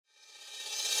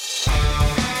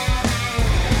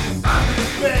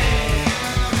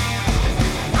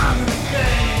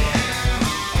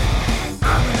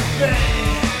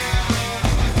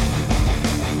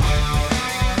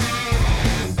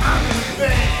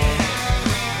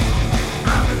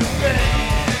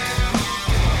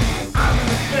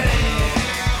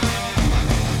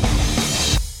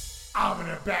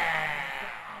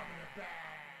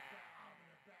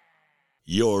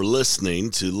You're listening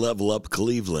to Level Up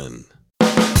Cleveland.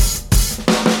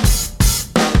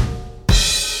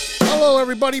 Hello,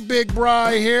 everybody. Big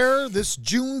Bri here. This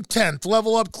June 10th,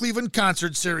 Level Up Cleveland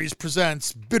Concert Series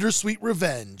presents Bittersweet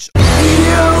Revenge. You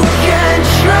can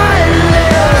try to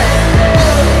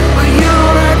live, but you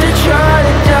don't have to try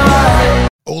to die.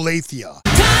 Olathia.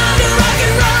 Time to rock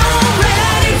and roll,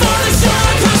 ready for the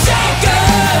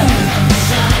shotgun.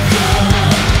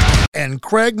 And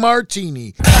Craig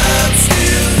Martini. I'm still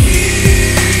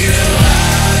here,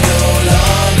 I no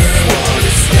longer want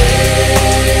to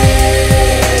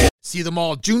stay. See them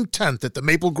all June 10th at the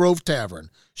Maple Grove Tavern.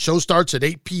 Show starts at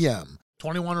 8 p.m.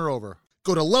 21 or over.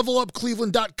 Go to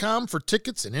levelupcleveland.com for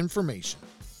tickets and information.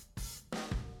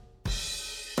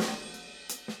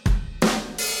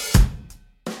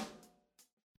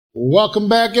 Welcome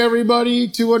back, everybody,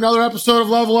 to another episode of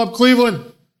Level Up Cleveland.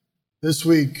 This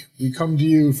week, we come to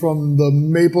you from the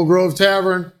Maple Grove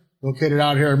Tavern, located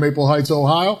out here in Maple Heights,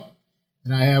 Ohio.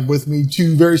 And I have with me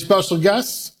two very special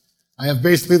guests. I have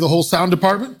basically the whole sound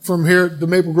department from here at the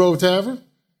Maple Grove Tavern.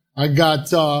 I got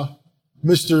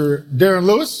Mr. Darren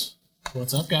Lewis.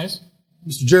 What's up, guys?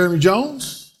 Mr. Jeremy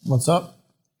Jones. What's up?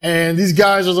 And these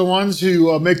guys are the ones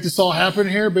who make this all happen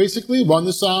here, basically, run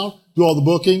the sound, do all the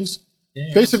bookings.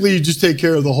 Yeah. Basically, you just take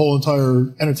care of the whole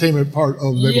entire entertainment part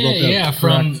of Maple Grove Tavern. Yeah,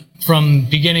 from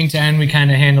beginning to end, we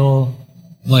kind of handle,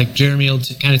 like, Jeremy will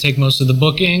kind of take most of the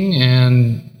booking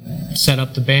and set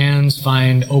up the bands,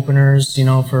 find openers,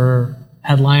 for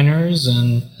headliners,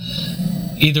 and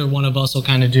either one of us will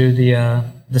kind of do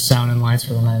the sound and lights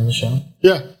for the night of the show.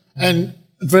 Yeah, and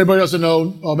for anybody else to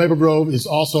know, Maple Grove is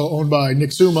also owned by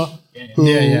Nick Suma, who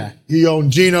he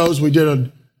owned Geno's. We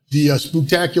did the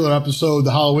Spooktacular episode,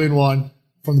 the Halloween one,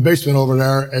 from the basement over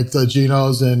there at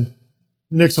Geno's, and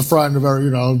Nick's a friend of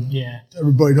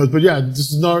everybody knows. But yeah,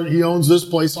 this is he owns this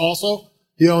place also.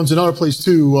 He owns another place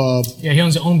too. He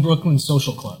owns the Old Brooklyn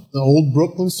Social Club. The Old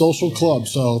Brooklyn Social Club. Yeah.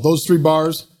 So those three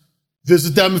bars,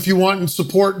 visit them if you want and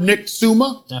support Nick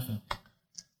Suma. Definitely.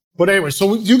 But anyway,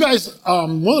 so you guys, one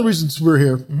of the reasons we're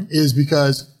here is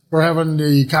because we're having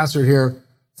the concert here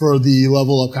for the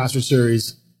Level Up Concert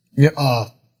Series. Yep.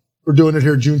 We're doing it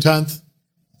here June 10th.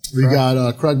 We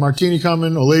got Craig Martini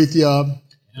coming, Olathia,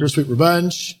 Bittersweet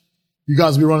Revenge. You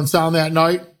guys will be running sound that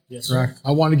night. Yes, correct.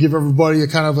 I want to give everybody a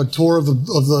kind of a tour of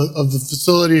the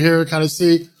facility here, kind of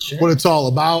see what it's all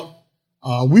about.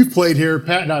 We've played here.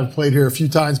 Pat and I have played here a few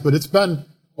times, but it's been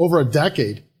over a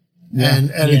decade. Yeah.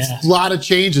 And it's a lot of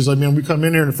changes. I mean, we come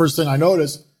in here and the first thing I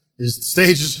notice is the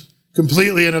stage is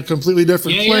completely in a completely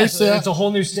different place. Yeah, it's a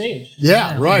whole new stage.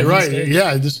 Yeah, right.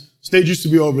 Yeah, this stage used to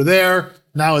be over there.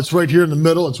 Now it's right here in the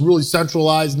middle. It's really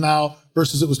centralized now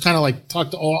versus it was kind of like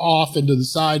tucked off into the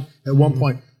side at one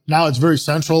point. Now it's very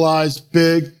centralized,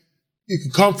 big. You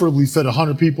can comfortably fit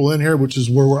 100 people in here, which is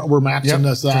where we're maxing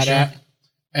this out at.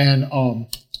 And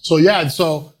so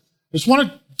just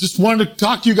wanted to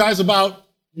talk to you guys about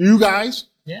you guys.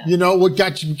 Yeah. What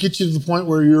get you to the point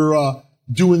where you're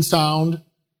doing sound.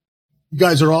 You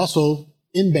guys are also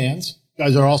in bands. You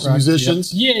guys are also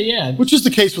musicians. Yep. Yeah. Which is the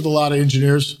case with a lot of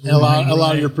engineers and a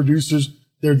lot of your producers.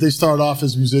 They start off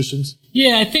as musicians.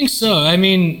 Yeah, I think so. I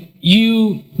mean,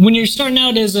 when you're starting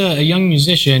out as a young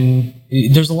musician,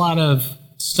 there's a lot of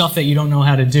stuff that you don't know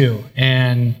how to do.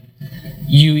 And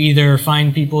you either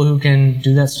find people who can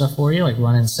do that stuff for you, like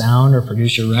run in sound or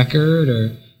produce your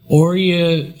record, or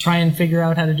you try and figure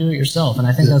out how to do it yourself. And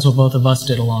I think that's what both of us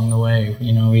did along the way.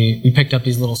 We picked up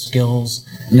these little skills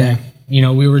that,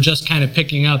 we were just kind of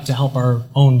picking up to help our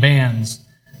own bands.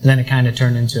 And then it kind of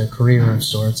turned into a career of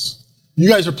sorts. You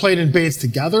guys are playing in bands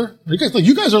together. You guys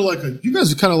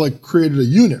are kind of like created a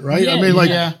unit, right?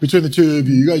 Yeah, between the two of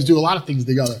you guys do a lot of things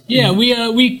together. Yeah,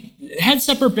 we had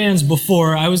separate bands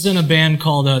before. I was in a band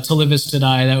called To Live Is To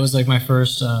Die. That was like my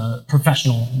first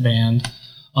professional band.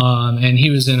 And he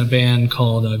was in a band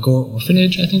called Gore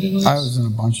Orphanage, I think it was. I was in a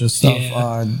bunch of stuff.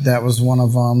 Yeah. That was one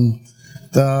of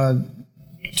the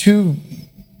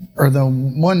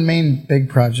one main big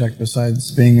project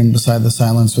besides being in Beside the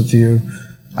Silence with you.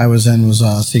 I was in was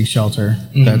Seek Shelter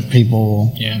that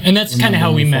people and that's kind of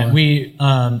how we met.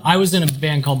 I was in a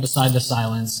band called Beside the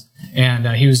Silence, and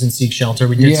he was in Seek Shelter.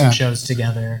 We did some shows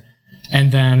together,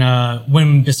 and then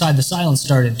when Beside the Silence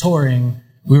started touring,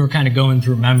 we were kind of going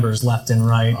through members left and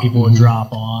right. People would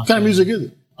drop off. What kind of music is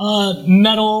it?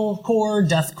 Metalcore,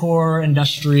 deathcore,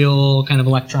 industrial, kind of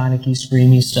electronic-y,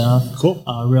 screamy stuff. Cool.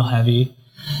 Real heavy.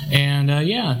 And I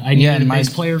needed a bass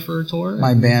player for a tour.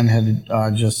 My band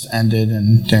had just ended,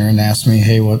 and Darren asked me,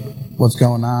 "Hey, what's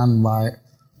going on?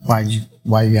 Why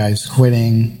you guys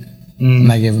quitting?"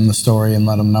 And I gave him the story and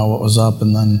let him know what was up,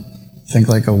 and then think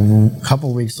like a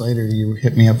couple weeks later, you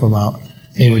hit me up about,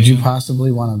 hey, would you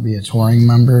possibly want to be a touring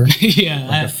member? Yeah,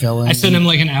 Like a fill-in? I sent him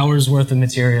like an hour's worth of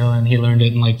material, and he learned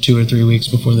it in like 2 or 3 weeks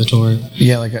before the tour.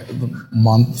 Yeah, like a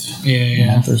month.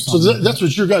 Yeah. Month or So something. that's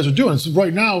what you guys are doing. So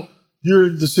right now,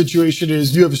 the situation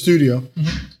is you have a studio.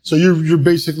 Mm-hmm. So you're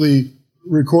basically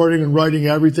recording and writing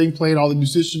everything, playing all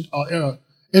the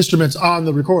instruments on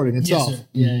the recording itself. Yes, sir.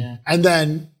 Yeah. And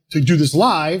then to do this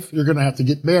live, you're going to have to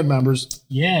get band members,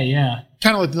 Yeah.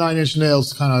 kind of like the Nine Inch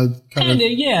Nails, kind of,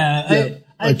 Yeah.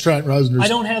 like Trent Reznor. I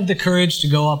don't have the courage to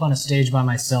go up on a stage by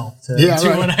myself to Yeah, do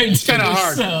right. what I do. It's kind of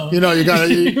hard. So. You know, you got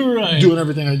to Right. doing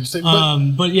everything I say.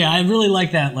 But yeah, I really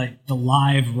like that, like the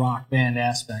live rock band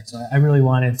aspect. So I really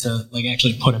wanted to like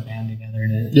actually put a band together.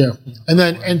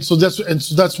 So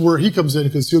that's where he comes in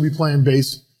because he'll be playing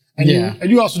bass, and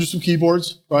you also do some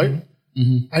keyboards, right?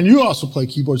 Mm-hmm. And you also play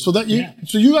keyboards. So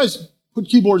so you guys put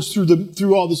keyboards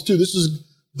through all this too. This is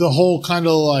the whole kind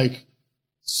of like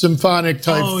symphonic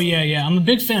type. Oh yeah. I'm a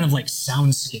big fan of like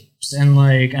soundscapes, and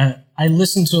like I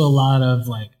listen to a lot of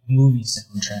like movie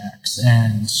soundtracks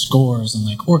and scores and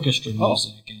like orchestra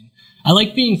music, and I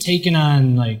like being taken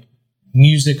on like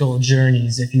musical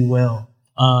journeys, if you will,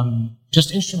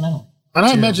 just instrumental. And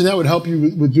I imagine that would help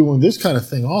you with doing this kind of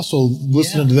thing. Also,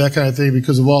 listening to that kind of thing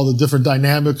because of all the different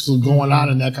dynamics going on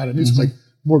in that kind of music, like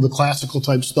more of the classical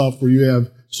type stuff where you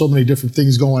have so many different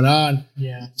things going on.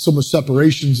 Yeah. So much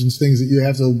separations and things that you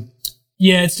have to.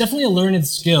 Yeah, it's definitely a learned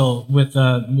skill with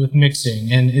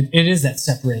mixing, and it is that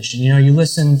separation. You know, you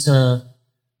listen to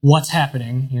what's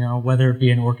happening, you know, whether it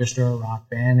be an orchestra or a rock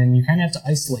band, and you kind of have to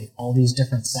isolate all these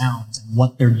different sounds and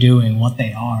what they're doing, what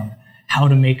they are, how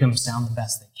to make them sound the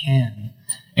best they can.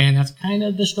 And that's kind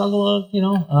of the struggle of, you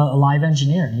know, a live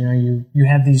engineer. You know, you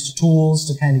have these tools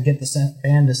to kind of get the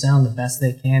band to sound the best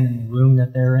they can in the room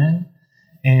that they're in.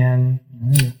 And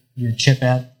you chip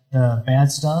at the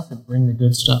bad stuff and bring the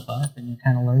good stuff up. And you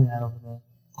kind of learn that over the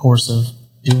course of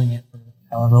doing it for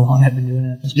however long I've been doing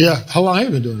it. Yeah. How long have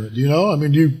you been doing it? Do you know? I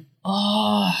mean,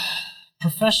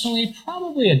 professionally,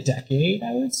 probably a decade,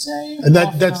 I would say. And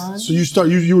that's so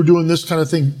you were doing this kind of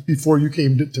thing before you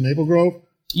came to Maple Grove?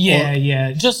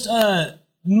 Yeah. Just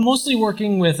mostly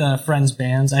working with friends'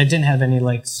 bands. I didn't have any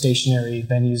like stationary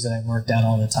venues that I worked at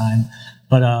all the time.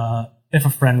 But if a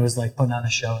friend was like putting on a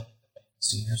show at the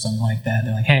scene or something like that,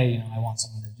 they're like, hey, you know, I want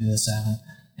someone to do this,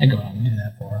 I'd go out and do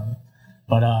that for them.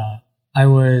 But I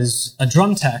was a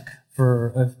drum tech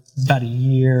for about a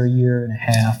year and a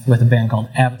half with a band called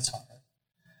Avatar.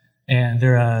 And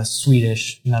they're a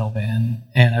Swedish metal band.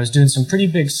 And I was doing some pretty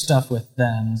big stuff with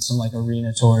them, some like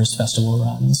arena tours, festival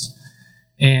runs.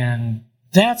 And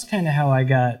that's kind of how I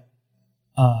got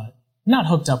not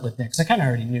hooked up with Nick, because I kind of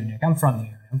already knew Nick. I'm from the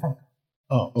area. I'm from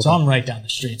So I'm right down the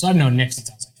street. So I've known Nick since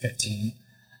I was like 15.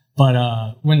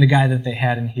 But when the guy that they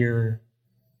had in here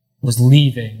was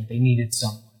leaving, they needed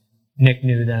someone. Nick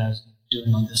knew that I was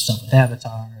doing all this stuff with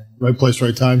Avatar. Right place,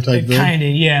 right time type thing? Kind of,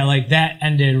 yeah. Like that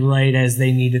ended right as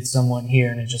they needed someone here,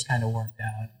 and it just kind of worked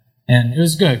out. And it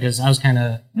was good because I was kind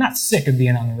of not sick of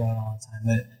being on the road all the time,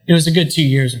 but it was a good 2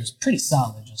 years. It was pretty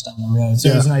solid just on the road. So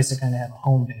it was nice to kind of have a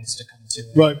home base to come to.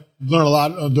 Right. Learn a lot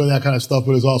doing that kind of stuff,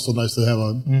 but it's also nice to have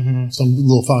some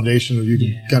little foundation where you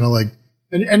can kind of like,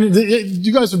 and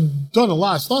you guys have done a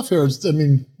lot of stuff here. I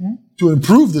mean, to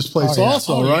improve this place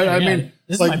right? I mean,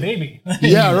 this like, is my baby.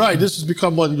 Yeah, right. This has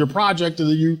become like your project,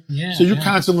 and so you're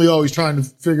constantly always trying to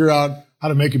figure out how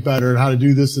to make it better and how to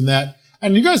do this and that.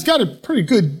 And you guys got a pretty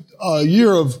good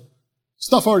year of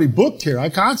stuff already booked here. I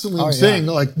constantly am seeing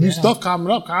like new stuff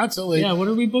coming up constantly. Yeah, what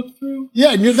are we booked through?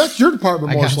 Yeah, and that's your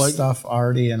department most likely. Stuff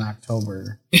already in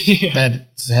October that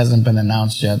hasn't been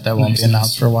announced yet. That won't be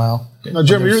announced for a while. Now,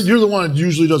 Jeremy, you're the one that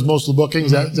usually does most of the bookings.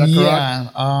 Is that correct? Yeah,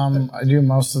 I do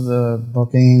most of the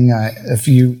booking. If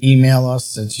you email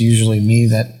us, it's usually me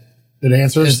that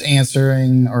is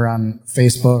answering, or on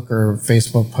Facebook or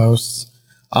Facebook posts.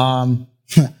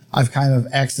 I've kind of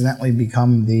accidentally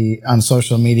become on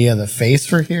social media the face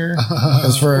for here,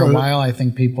 because for a while I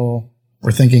think people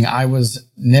were thinking I was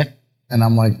Nick, and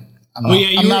I'm like,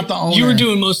 I'm not the owner. You were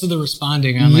doing most of the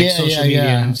responding on like social media.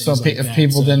 And so like if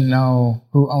people didn't know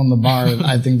who owned the bar,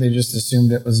 I think they just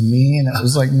assumed it was me, and it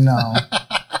was like, no.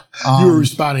 You were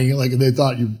responding like they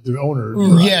thought you the owner.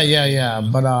 Right? Yeah.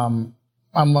 But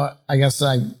I guess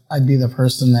I'd be the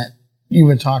person that you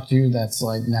would talk to that's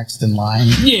like next in line.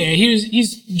 Yeah,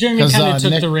 Jeremy kind of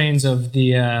took the reins of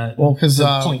the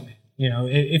appointment. You know,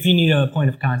 if you need a point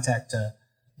of contact to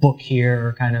book here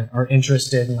or kind of are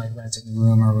interested in like renting a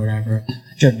room or whatever,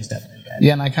 Jeremy's definitely good.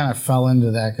 Yeah, and I kind of fell into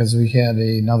that because we had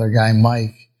another guy,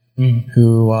 Mike,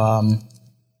 who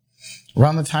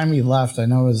Around the time he left, I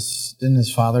know didn't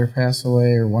his father pass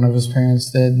away or one of his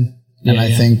parents did? And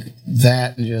I think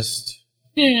that just...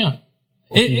 Yeah.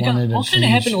 It all kind of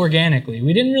happened organically.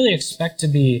 We didn't really expect to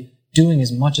be doing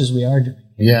as much as we are doing.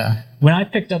 Yeah. When I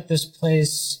picked up this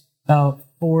place about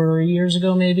 4 years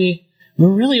ago, maybe, we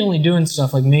were really only doing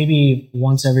stuff like maybe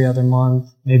once every other month,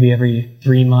 maybe every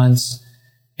 3 months.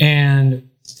 And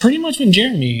pretty much when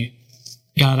Jeremy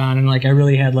got on and like I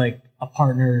really had like a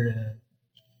partner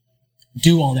to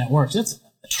do all that work. So that's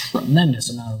a tremendous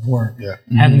amount of work. Yeah.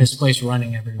 Having this place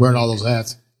running every Wearing week. all those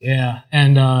hats. Yeah.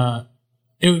 And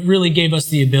it really gave us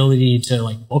the ability to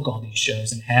like book all these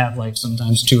shows and have like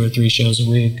sometimes 2 or 3 shows a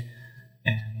week.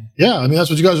 And yeah, I mean that's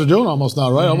what you guys are doing almost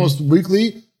now, right? Almost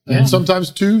weekly and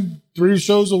sometimes 2, 3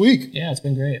 shows a week. Yeah, it's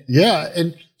been great. Yeah,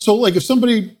 and so like if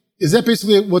somebody is that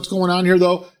basically what's going on here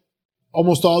though?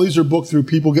 Almost all these are booked through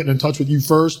people getting in touch with you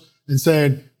first and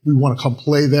saying we want to come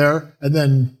play there, and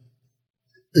then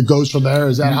it goes from there.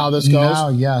 Is that how this goes? No,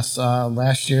 yes.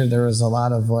 Last year there was a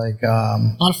lot of like A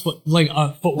lot of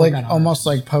footwork. like almost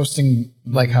like posting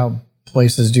like how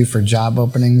places do for job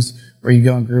openings, where you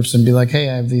go in groups and be like, hey,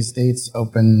 I have these dates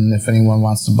open. If anyone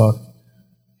wants to book,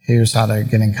 here's how to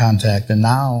get in contact. And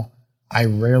now I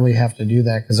rarely have to do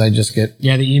that because I just get the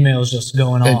emails just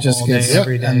going off all day,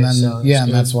 every day. and then so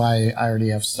and that's why I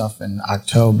already have stuff in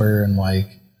October and like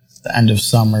the end of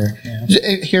summer. Yeah.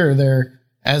 Here or there.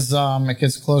 As it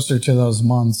gets closer to those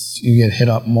months, you get hit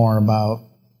up more about,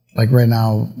 like right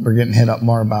now, we're getting hit up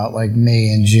more about like May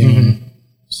and June.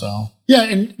 So Yeah,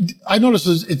 and I noticed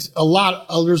it's a lot.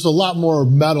 There's a lot more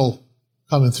metal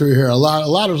coming through here. There's a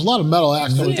lot of metal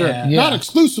acts coming through. Yeah. Not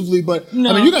exclusively, but I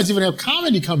mean, you guys even have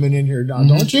comedy coming in here now,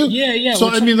 don't you? Yeah. So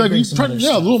we're I trying mean, to like bring some other a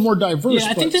stuff. little more diverse. Yeah,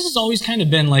 I think this has always kind of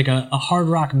been like a hard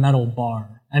rock metal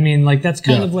bar. I mean, like that's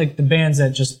kind of like the bands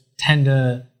that just tend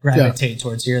to gravitate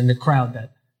towards here, and the crowd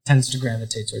that tends to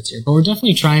gravitate towards here. But we're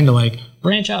definitely trying to like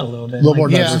branch out a little bit, little more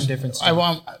do diverse. some different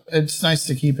stuff. it's nice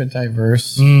to keep it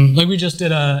diverse. Like we just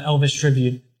did a Elvis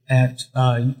tribute act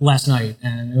last night,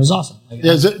 and it was awesome. Like,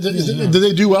 Yeah, do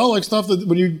they do well? Like stuff that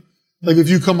when you like if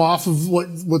you come off of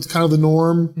what's kind of the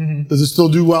norm, does it still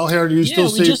do well here? Do you still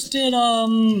see? We just did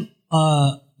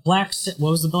what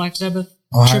was the Black Sabbath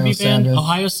Ohio tribute band? Sabbath.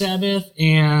 Ohio Sabbath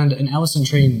and an Alice in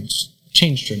Chains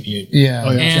tribute. Yeah.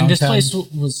 And this Junkhead. place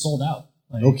was sold out.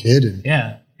 Like, No kidding.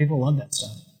 yeah, people love that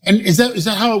stuff. And is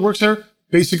that how it works here?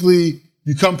 Basically,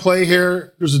 you come play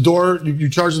here. There's a door. You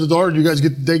charge the door, and you guys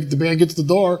the band gets the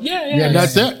door. Yeah. And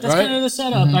that's it, That's right? kind of the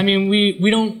setup. I mean,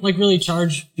 we don't like really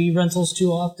charge fee rentals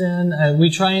too often. We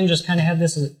try and just kind of have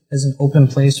this as an open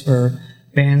place for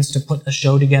bands to put a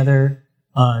show together,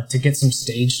 to get some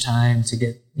stage time, to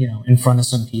get in front of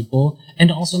some people, and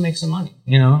to also make some money.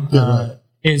 Right.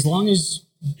 As long as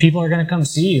people are going to come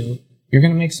see you, you're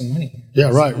going to make some money.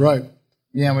 Yeah, right.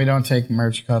 Yeah, we don't take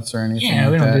merch cuts or anything. Yeah,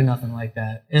 like we don't that. do nothing like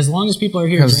that. As long as people are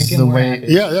here Because drinking, the we're way,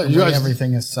 happy. Yeah, the you way guys.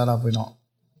 everything is set up, we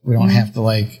don't have to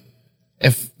like,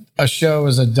 if a show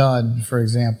is a dud, for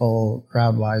example,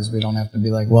 crowd wise, we don't have to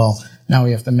be like, well, now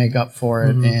we have to make up for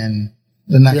it and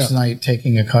the next night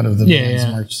taking a cut of the band's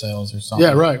merch sales or something.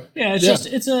 Yeah, right. Yeah,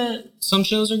 it's some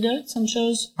shows are good, some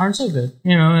shows aren't so good,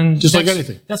 and Just like that's-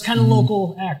 anything. That's kind of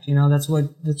local act, that's what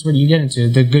you get into.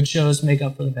 The good shows make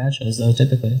up for the bad shows, though,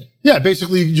 typically. Yeah,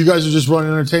 basically, you guys are just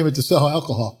running entertainment to sell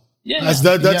alcohol. Yeah, That's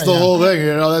the whole thing.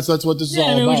 That's what this is all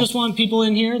I mean, about. we just want people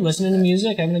in here listening to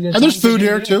music, having a good time. And there's food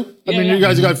drinking here beer. too. I mean, you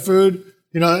guys got food.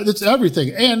 It's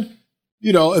everything. And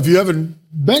if you haven't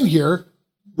been here,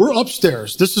 we're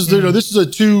upstairs. This is this is a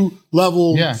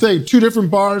 2-level thing, 2 different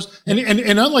bars, and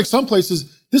unlike some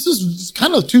places, this is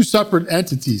kind of 2 separate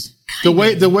entities. The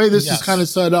way this is kind of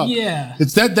set up. Yeah.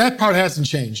 It's that part hasn't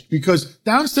changed because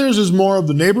downstairs is more of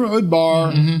the neighborhood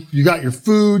bar. You got your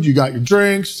food, you got your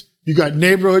drinks, you got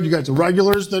neighborhood, you got the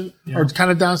regulars that are kind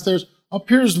of downstairs. Up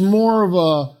here is more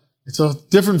of it's a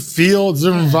different feel, it's a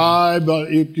different vibe.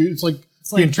 It's like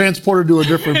being transported to a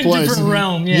different place. Different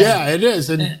realm, yeah. Yeah, it is.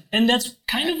 And that's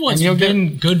kind of what's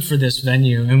been good for this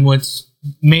venue and what's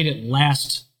made it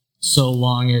last so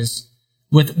long is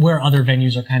with where other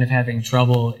venues are kind of having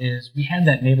trouble is we have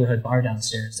that neighborhood bar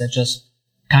downstairs that just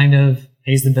kind of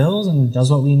pays the bills and does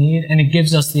what we need. And it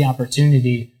gives us the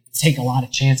opportunity to take a lot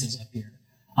of chances up here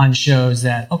on shows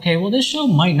that, okay, well, this show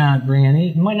might not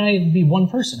even be one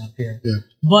person up here. Yeah.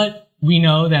 But we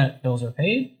know that bills are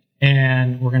paid.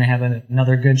 And we're going to have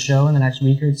another good show in the next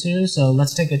week or 2. So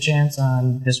let's take a chance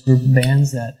on this group of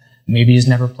bands that maybe has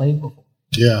never played before.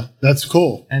 Yeah, that's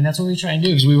cool. And that's what we try and do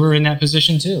because we were in that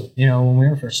position too, when we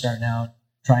were first starting out,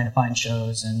 trying to find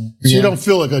shows. And So you don't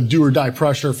feel like a do or die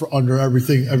pressure for under every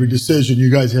decision.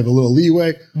 You guys have a little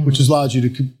leeway, which allows you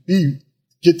to be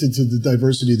get to the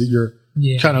diversity that you're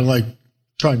kind of like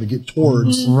trying to get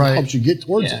towards. Right. Helps you get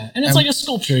towards it. And it's like a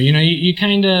sculpture, you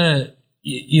kind of,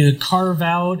 you carve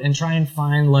out and try and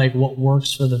find like what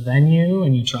works for the venue,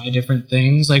 and you try different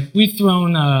things. Like we've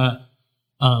thrown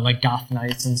like goth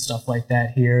nights and stuff like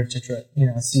that here to try,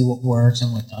 see what works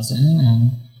and what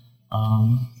doesn't,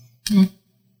 and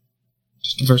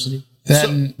just diversity. That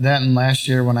and last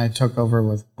year when I took over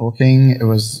with booking, it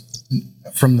was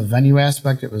from the venue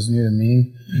aspect. It was new to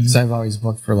me because I've always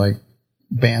booked for like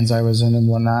bands I was in and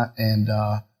whatnot. And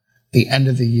the end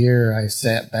of the year, I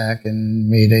sat back and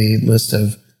made a list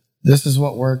of this is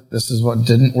what worked, this is what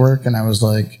didn't work, and I was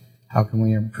like, how can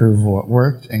we improve what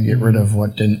worked and get rid of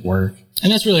what didn't work?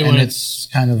 And that's really what it's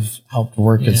kind of helped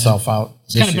work itself out.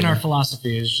 It's kind of been our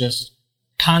philosophy, is just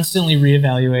constantly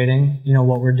reevaluating,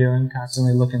 what we're doing,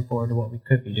 constantly looking forward to what we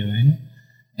could be doing,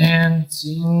 and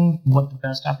seeing what the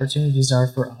best opportunities are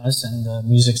for us and the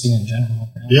music scene in general.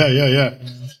 Yeah.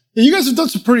 You guys have done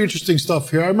some pretty interesting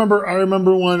stuff here. I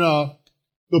remember when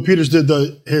Bill Peters did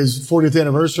his 40th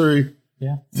anniversary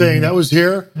thing. That was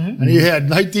here, and you had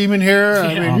Night Demon here.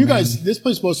 I mean, you guys, this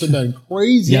place must have been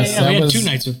crazy. Yes, we had 2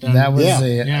 nights with them. That was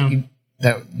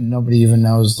that nobody even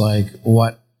knows like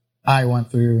what I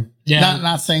went through. Yeah.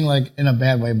 Not saying like in a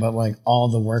bad way, but like all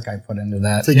the work I put into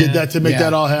that to get that, to make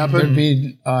that all happen. There'd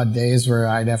be days where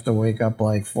I'd have to wake up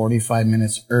like 45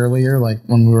 minutes earlier, like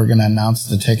when we were going to announce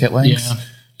the ticket links,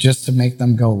 just to make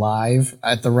them go live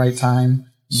at the right time,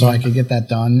 so I could get that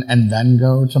done and then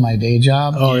go to my day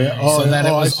job. Oh yeah.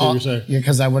 I see what you're saying.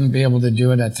 Because I wouldn't be able to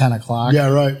do it at 10 o'clock. Yeah,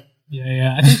 right.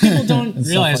 Yeah. I think people don't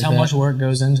realize how much work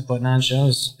goes into putting on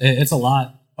shows. It's a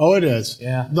lot. Oh, it is.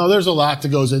 Yeah. No, there's a lot that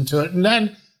goes into it, and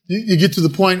then you get to the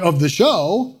point of the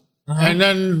show, and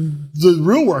then the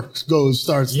real work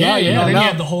starts. Yeah. Then you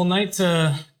have the whole night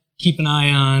to keep an eye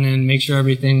on and make sure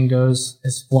everything goes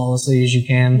as flawlessly as you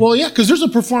can. Well, yeah, because there's a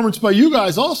performance by you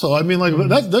guys also. I mean, like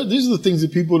these are the things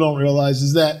that people don't realize,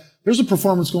 is that there's a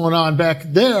performance going on back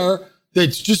there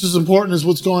that's just as important as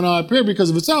what's going on up here,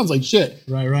 because if it sounds like shit,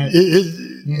 right,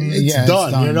 it's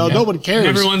done. Nobody cares.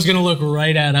 Everyone's gonna look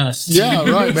right at us. Yeah,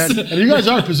 right, man. And you guys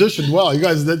are positioned well. You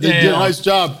guys they did a nice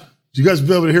job. You guys will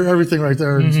be able to hear everything right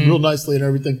there, real nicely and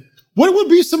everything. What would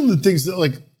be some of the things that,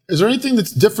 like, is there anything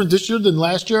that's different this year than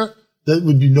last year that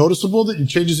would be noticeable, that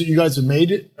changes that you guys have made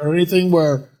it, or anything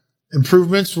where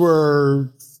improvements were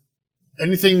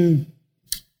anything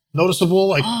noticeable?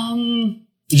 Like,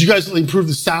 did you guys improve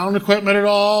the sound equipment at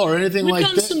all, or anything like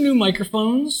that? We've done some new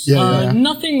microphones.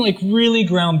 Nothing like really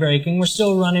groundbreaking. We're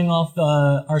still running off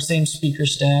our same speaker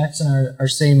stacks and our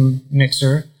same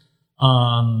mixer.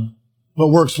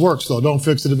 What works though. Don't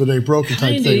fix it if it ain't broken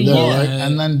type thing. Right?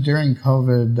 And then during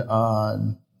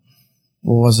COVID,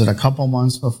 what was it? A couple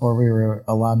months before we were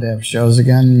allowed to have shows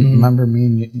again. Remember, me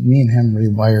and him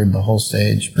rewired the whole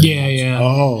stage. Yeah.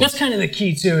 Oh, that's kind of the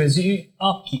key too. Is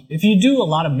upkeep. If you do a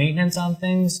lot of maintenance on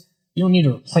things, you don't need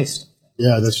to replace them.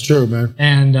 Yeah, that's true, man.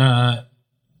 And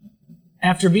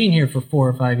after being here for 4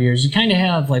 or 5 years, you kind of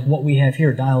have like what we have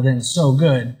here dialed in so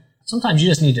good. Sometimes you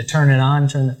just need to turn it on,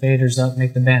 turn the faders up,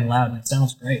 make the band loud, and it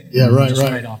sounds great. Yeah, right.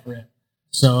 Right off rip.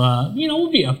 So,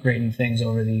 we'll be upgrading things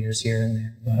over the years here and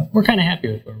there, but we're kind of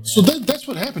happy with where we're at. So that's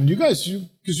what happened. You guys,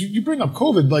 because you bring up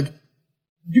COVID, like,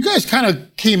 you guys kind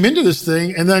of came into this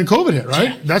thing and then COVID hit, right?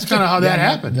 Yeah. That's kind of how that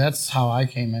happened. That's how I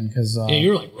came in, because you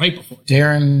were like right before.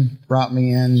 Darren brought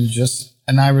me in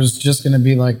and I was just going to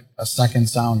be like a second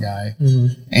sound guy.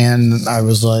 And I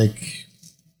was like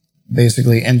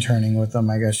basically interning with them,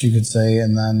 I guess you could say.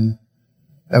 And then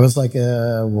that was like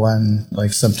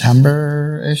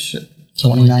September-ish,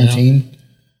 2019.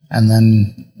 And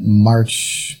then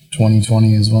March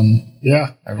 2020 is when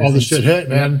all the shit hit,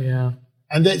 man. Yeah.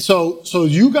 And then so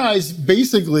you guys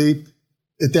basically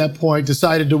at that point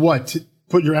decided to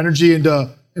put your energy into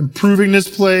improving this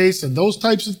place and those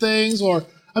types of things? Or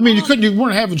I mean, you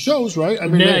weren't having shows, right? I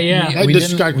mean,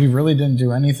 we really didn't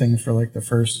do anything for like the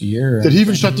first year. Did he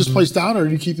even shut this place down, or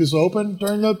did he keep this open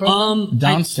during the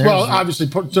downstairs? Obviously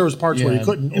there was parts where he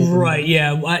couldn't open. Right,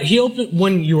 yeah. He opened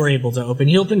when you were able to open.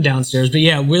 He opened downstairs, but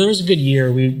yeah, there was a good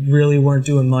year. We really weren't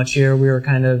doing much here. We were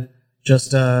kind of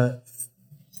just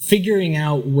figuring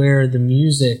out where the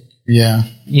music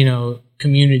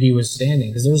community was standing,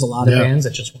 because there was a lot of bands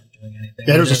that just weren't doing anything.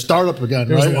 Yeah, there was a startup again,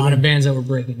 there was a lot of bands that were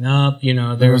breaking up,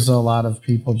 there was a lot of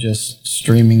people just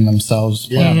streaming themselves.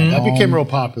 Yeah, that became real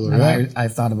popular. And right? I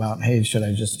thought about, hey, should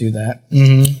I just do that?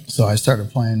 So I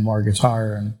started playing more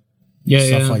guitar and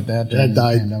stuff like that. That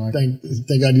died.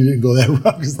 Thank God you didn't go that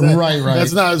route. Right.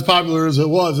 That's not as popular as it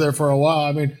was there for a while.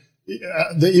 I mean,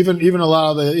 even a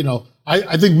lot of the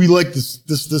I think we like this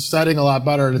setting a lot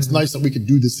better, and it's nice that we could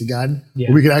do this again. Yeah.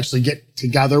 Where we could actually get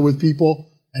together with people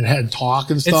and had talk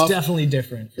and stuff. It's definitely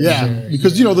different. For Yeah, sure.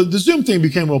 because the Zoom thing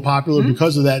became real popular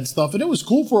because of that and stuff, and it was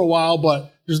cool for a while.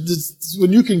 But there's this,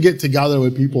 when you can get together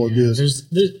with people and do this,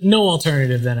 there's no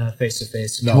alternative than a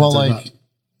face-to-face. No, Well, it's like not.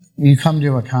 you come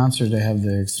to a concert to have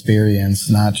the experience,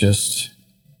 not just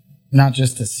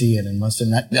to see it and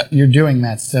listen. You're doing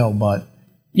that still, but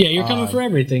Yeah, you're coming for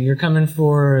everything. You're coming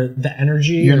for the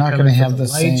energy. You're not coming gonna for have the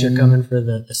lights. same- You're coming for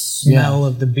the smell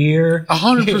of the beer.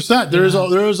 100%. There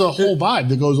is a whole vibe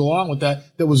that goes along with that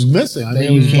was missing. I mean,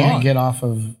 it you was can't gone. get off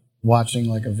of watching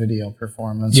like a video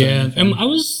performance. or Yeah, anything.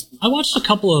 and I watched a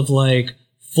couple of like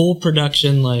full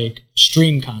production like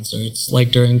stream concerts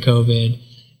like during COVID,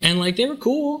 and like they were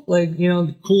cool, like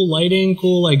cool lighting,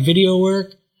 cool like video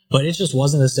work, but it just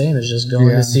wasn't the same as just going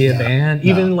to see a band,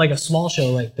 even like a small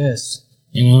show like this.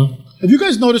 Have you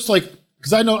guys noticed, like,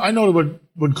 because I know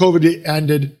when COVID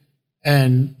ended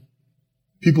and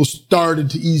people started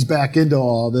to ease back into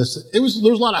all this, there was a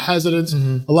lot of hesitance,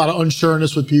 a lot of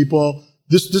unsureness with people.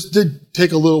 This did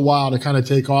take a little while to kind of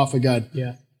take off again.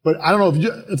 Yeah. But I don't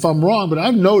know if I'm wrong, but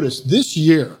I've noticed this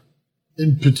year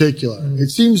in particular, it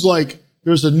seems like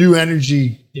there's a new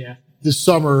energy Yeah. this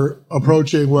summer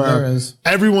approaching There where is.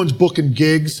 everyone's booking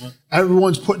gigs.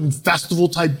 Everyone's putting festival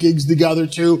type gigs together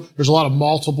too. There's a lot of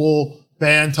multiple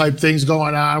band type things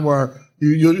going on where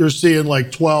you're seeing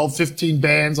like 12, 15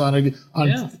 bands on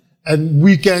and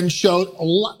weekend shows, a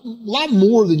lot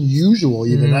more than usual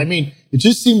even. I mean, it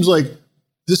just seems like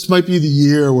this might be the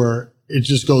year where it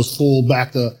just goes full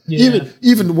back to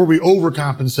even where we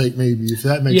overcompensate maybe, if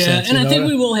that makes sense. Yeah, and I think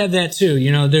we will have that too.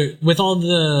 With all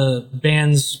the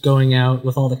bands going out,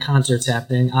 with all the concerts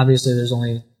happening, obviously there's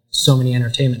only so many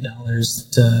entertainment dollars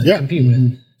to compete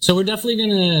with. So we're definitely going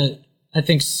to, I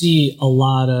think, see a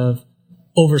lot of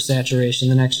oversaturation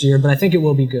the next year, but I think it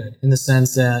will be good in the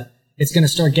sense that it's going to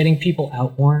start getting people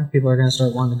out more. People are going to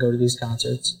start wanting to go to these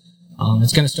concerts.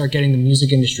 It's going to start getting the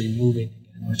music industry moving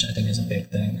again, which I think is a big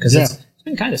thing because it's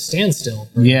been kind of standstill.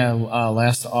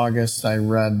 Last August I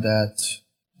read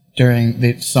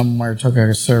that somewhere took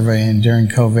a survey, and during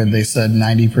COVID they said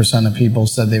 90% of people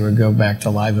said they would go back to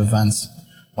live events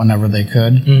whenever they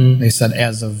could. They said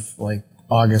as of like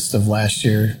August of last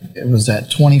year, it was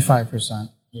at 25%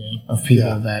 of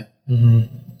people that of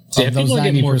those people are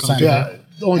getting more 90%.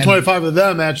 Only 25 of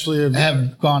them actually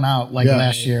have gone out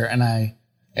last year, and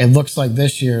it looks like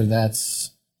this year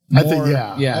that's more,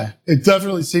 I think it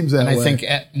definitely seems that and way. I think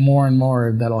more and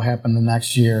more that'll happen the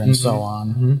next year and so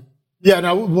on. Yeah.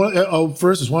 Now,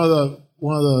 for instance, one of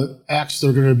the acts that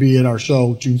are going to be at our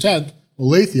show June 10th,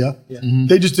 Aletheia,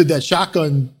 they just did that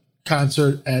shotgun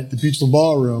concert at the Beachland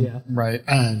Ballroom, Right.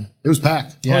 and it was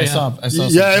packed. Yeah, I saw.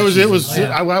 Yeah, it was.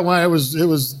 I went. It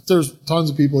was. There's tons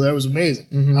of people there. It was amazing.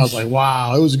 I was like,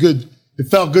 wow, it was good. It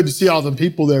felt good to see all the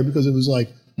people there because it was like,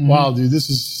 wow, dude, this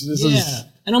is.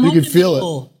 And I'm you hoping can feel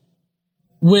it.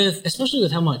 Especially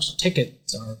with how much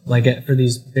tickets are for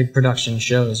these big production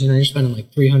shows. You're spending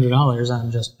like $300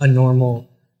 on just a normal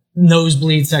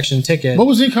nosebleed section ticket. What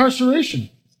was the incarceration?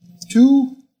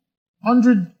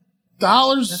 $200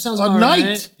 a night.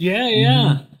 Right.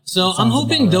 Yeah. So I'm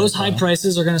hoping those high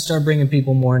prices are going to start bringing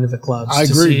people more into the clubs. I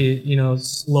agree. To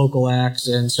see, local acts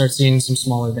and start seeing some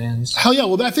smaller bands. Hell yeah!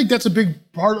 Well, I think that's a big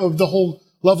part of the whole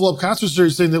Level Up concert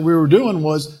series thing that we were doing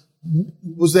was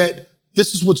that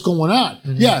this is what's going on.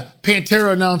 Yeah,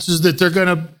 Pantera announces that they're going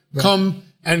to come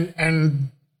and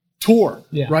tour.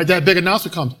 Yeah. Right, that big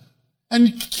announcement comes, and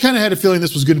you kind of had a feeling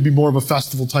this was going to be more of a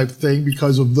festival type thing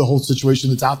because of the whole situation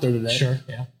that's out there today. Sure.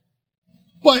 Yeah.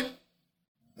 But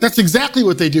that's exactly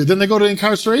what they do. Then they go to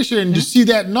incarceration, and to see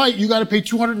that night, you got to pay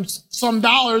 $200 and some.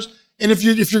 And if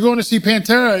you're going to see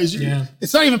Pantera,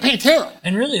 it's not even Pantera.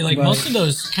 And really, most of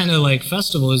those kind of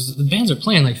festivals, the bands are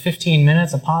playing 15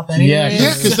 minutes a pop anyway. Yeah,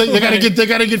 because they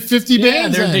gotta get 50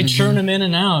 bands. They churn them in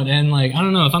and out. And I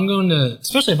don't know if I'm going to,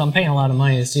 especially if I'm paying a lot of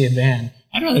money to see a band,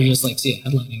 I'd rather just see a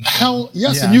headlining. Hell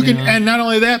yes, and you can, and not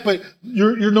only that, but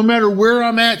you're no matter where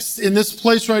I'm at in this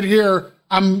place right here,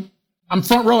 I'm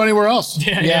front row anywhere else.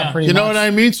 Yeah, pretty you know much. what I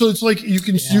mean? So it's like you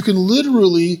can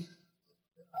literally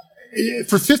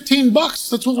for $15,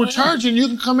 that's what we're charging. You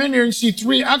can come in here and see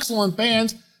 3 excellent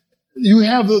bands. You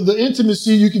have the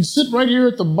intimacy. You can sit right here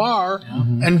at the bar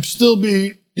and still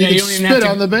be. You don't even spit have to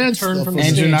on the band turn stuff. from the And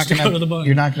stage you're not to go to the bar. gonna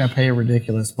you're not gonna pay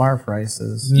ridiculous bar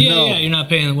prices. Yeah, you're not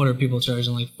paying. What are people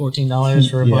charging $14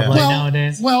 for a Bud Light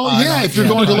nowadays? Well, if you're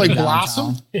going to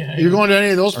Blossom, you're going to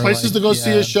any of those places to go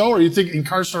see a show, or you think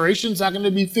incarceration's not going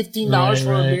to be $15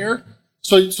 for a beer.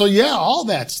 So yeah, all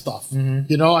that stuff.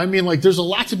 You know, I mean, like, there's a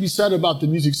lot to be said about the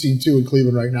music scene too in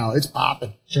Cleveland right now. It's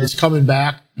popping. Sure. It's coming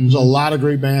back. There's a lot of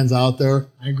great bands out there.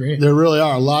 I agree. There really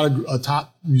are a lot of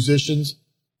top musicians.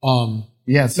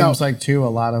 Yeah, it seems like too a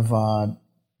lot of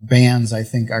bands I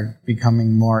think are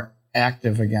becoming more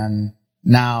active again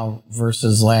now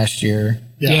versus last year.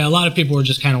 Yeah, a lot of people were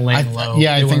just kind of laying low.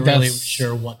 Yeah, I They think weren't really that's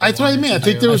sure what. That's what I mean. I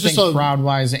think there was just a crowd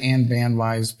wise and band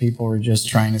wise, people were just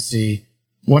trying to see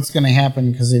what's going to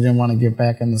happen because they didn't want to get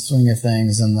back in the swing of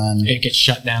things, and then it gets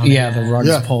shut down. Yeah, the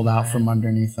rug's pulled out from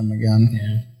underneath them again.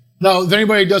 Yeah. Now, if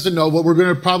anybody doesn't know, what we're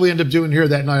going to probably end up doing here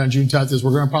that night on June 10th is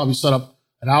we're going to probably set up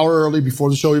an hour early before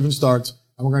the show even starts,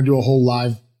 and we're going to do a whole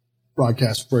live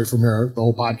broadcast right from here. The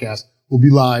whole podcast will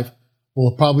be live.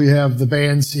 We'll probably have the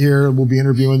bands here. We'll be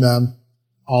interviewing them.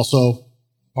 Also,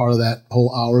 part of that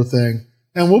whole hour thing.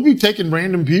 And we'll be taking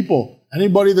random people.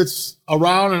 Anybody that's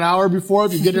around an hour before,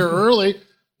 if you get here early,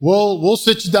 we'll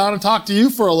sit you down and talk to you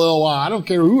for a little while. I don't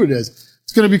care who it is.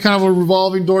 It's going to be kind of a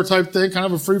revolving door type thing, kind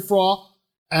of a free for all,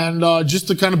 and just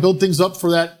to kind of build things up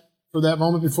for that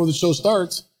moment before the show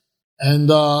starts. And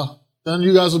then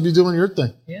you guys will be doing your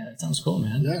thing. Yeah, that sounds cool,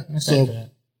 man. Yeah. I'm excited for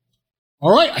that.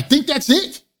 All right, I think that's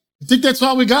it. I think that's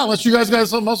all we got. Unless you guys got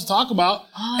something else to talk about.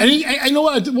 I know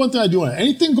what one thing I do want.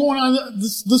 Anything going on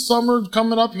this summer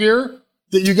coming up here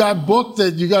that you got booked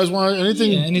that you guys want?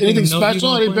 Anything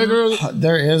special? Any bigger?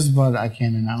 There is, but I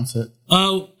can't announce it.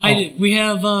 We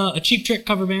have a Cheap Trick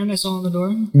cover band I saw on the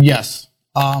door. Yes.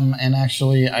 And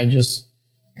actually, I just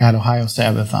got Ohio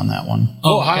Sabbath on that one.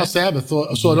 Ohio Sabbath.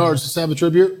 So it's a Sabbath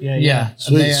tribute? Yeah.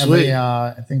 Sweet, they have sweet.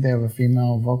 I think they have a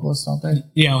female vocalist out there.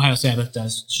 Yeah, Ohio Sabbath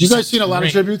does. You guys seen a lot of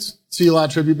tributes? See a lot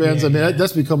of tribute bands? Yeah, I mean,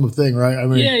 that's become a thing, right? I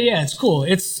mean, yeah, it's cool.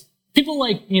 It's people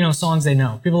like, songs they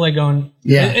know. People like going,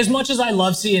 as much as I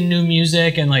love seeing new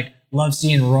music and like love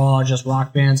seeing raw, just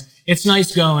rock bands, it's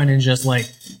nice going and just like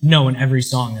knowing every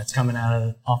song that's coming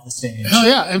off the stage. Hell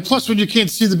yeah. And plus when you can't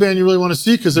see the band you really want to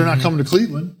see because they're not coming to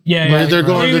Cleveland. Yeah. They're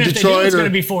going Even to if they do, Detroit. it's going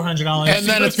to be $400. And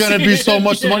then it's going to be so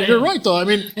much money. You're right though. I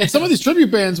mean, and some of these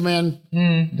tribute bands, man.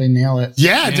 They nail it.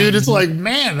 Yeah, dude. It's like,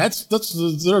 man, they're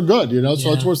good,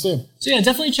 so it's worth seeing. So yeah,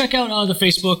 definitely check out the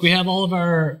Facebook. We have all of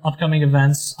our upcoming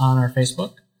events on our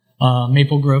Facebook.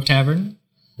 Maple Grove Tavern.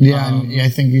 Yeah, and I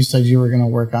think you said you were going to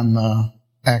work on the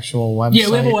actual website. Yeah,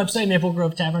 we have a website,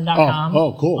 maplegrovetavern.com.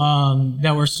 Oh, cool.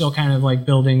 That we're still kind of like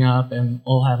building up, and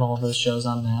we'll have all of those shows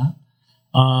on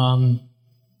that.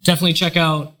 Definitely check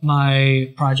out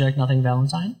my project, Nothing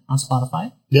Valentine, on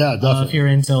Spotify. Yeah, definitely. If you're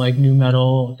into like new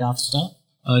metal, goth stuff.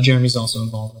 Jeremy's also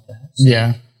involved with that. So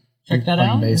yeah. check that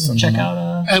out. And check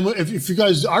out. And if you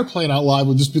guys are playing out live,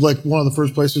 we'll just be like one of the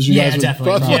first places you guys would.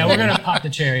 Definitely. Yeah, we're gonna pop the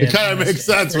cherry. It kind of makes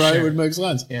sense, right? Sure. It would make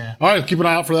sense. Yeah. All right, keep an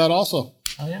eye out for that also.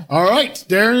 Oh yeah. All right,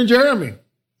 Darren and Jeremy.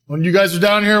 When you guys are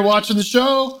down here watching the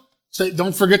show,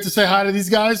 don't forget to say hi to these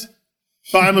guys.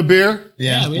 Buy them a beer.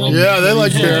 Yeah, we like they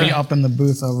like beer. Be up in the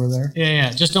booth over there.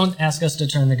 Yeah. Just don't ask us to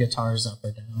turn the guitars up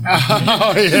or down.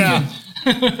 Oh yeah.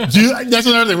 That's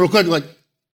another thing, real quick. Like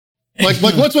what's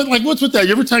with that?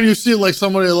 Every time you see like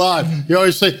somebody alive, you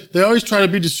always say they always try to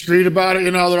be discreet about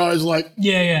it. They're always like,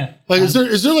 Yeah. like is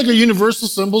there like a universal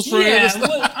symbols for it?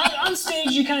 Well, on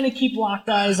stage you kind of keep locked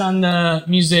eyes on the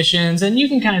musicians, and you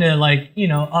can kind of like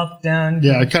up down.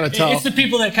 Yeah, I kind of tell. It's the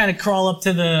people that kind of crawl up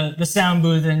to the sound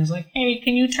booth and is like, "Hey,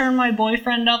 can you turn my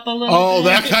boyfriend up a little?" Oh, bit?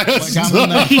 that kind of stuff.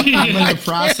 I'm in the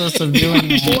process of doing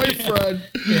that. Boyfriend.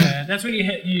 Yeah, that's when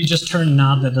you just turn a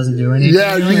knob that doesn't do anything.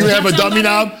 Yeah, you have a dummy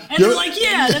knob. And they're like,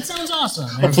 "Yeah, that sounds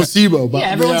awesome." A placebo, but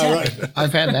everyone's right.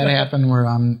 I've had that happen where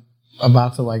I'm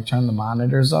about to like turn the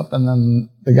monitors up, and then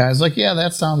the guy's like, "Yeah,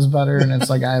 that sounds better," and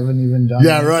it's like I haven't even done.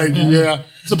 Yeah, it. right. Yeah,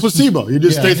 it's a placebo. You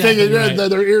just they think exactly, right.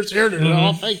 their ears heard it.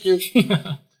 Oh, thank you.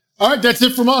 All right, that's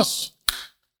it from us.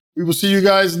 We will see you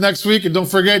guys next week, and don't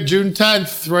forget June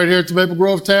 10th, right here at the Maple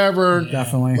Grove Tavern.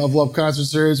 Definitely. Level Up concert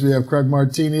series. We have Craig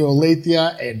Martini,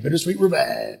 Olathia, and Bittersweet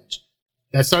Revenge.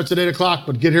 That starts at 8:00,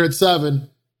 but get here at 7,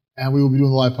 and we will be doing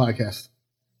the live podcast.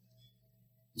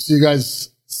 See you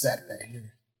guys Saturday.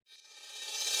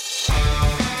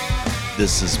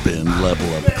 This has been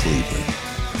Level Up Cleveland.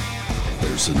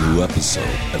 There's a new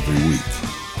episode every week.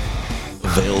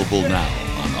 Available now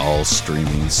on all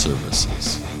streaming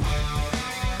services.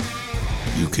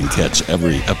 You can catch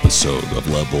every episode of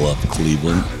Level Up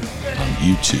Cleveland on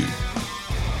YouTube.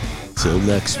 Till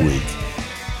next week,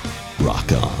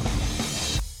 rock on.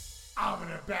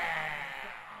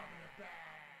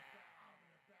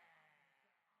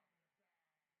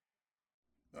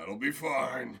 That'll be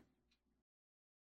fine.